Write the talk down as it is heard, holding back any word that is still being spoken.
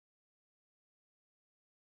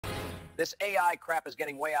This AI crap is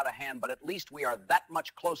getting way out of hand, but at least we are that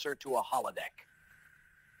much closer to a holodeck.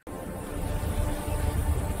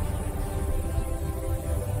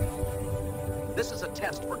 This is a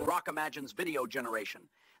test for Grok Imagine's video generation.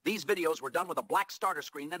 These videos were done with a black starter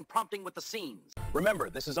screen, then prompting with the scenes.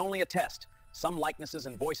 Remember, this is only a test. Some likenesses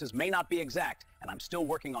and voices may not be exact, and I'm still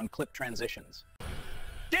working on clip transitions.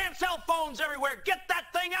 Damn cell phones everywhere! Get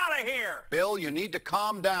that thing out of here! Bill, you need to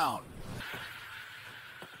calm down.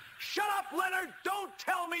 Shut up, Leonard! Don't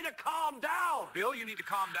tell me to calm down! Bill, you need to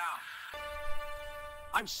calm down.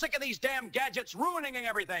 I'm sick of these damn gadgets ruining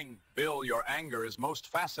everything! Bill, your anger is most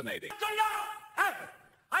fascinating. Enough!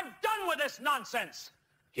 I'm done with this nonsense!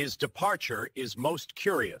 His departure is most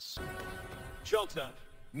curious. Chilton.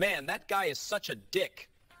 Man, that guy is such a dick.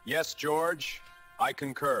 Yes, George, I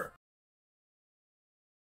concur.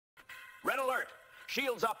 Red alert!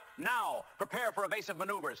 Shields up, now! Prepare for evasive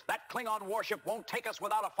maneuvers. That Klingon warship won't take us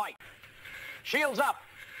without a fight. Shields up!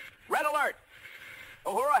 Red alert!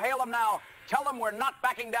 Uhura, hail them now. Tell them we're not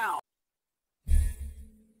backing down.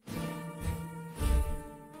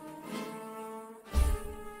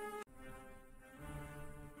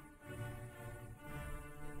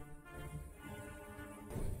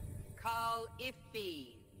 Call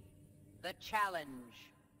Iffy. The challenge.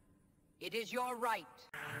 It is your right.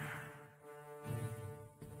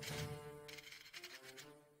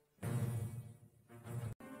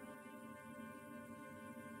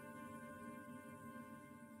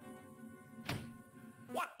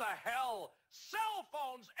 What the hell? Cell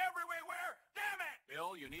phones everywhere! Damn it!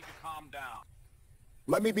 Bill, you need to calm down.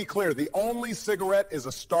 Let me be clear. The only cigarette is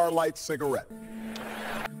a Starlight cigarette.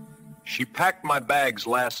 She packed my bags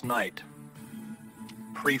last night.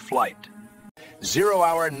 Pre-flight. 0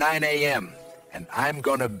 hour 9 a.m. and I'm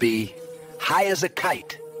gonna be high as a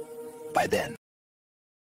kite by then.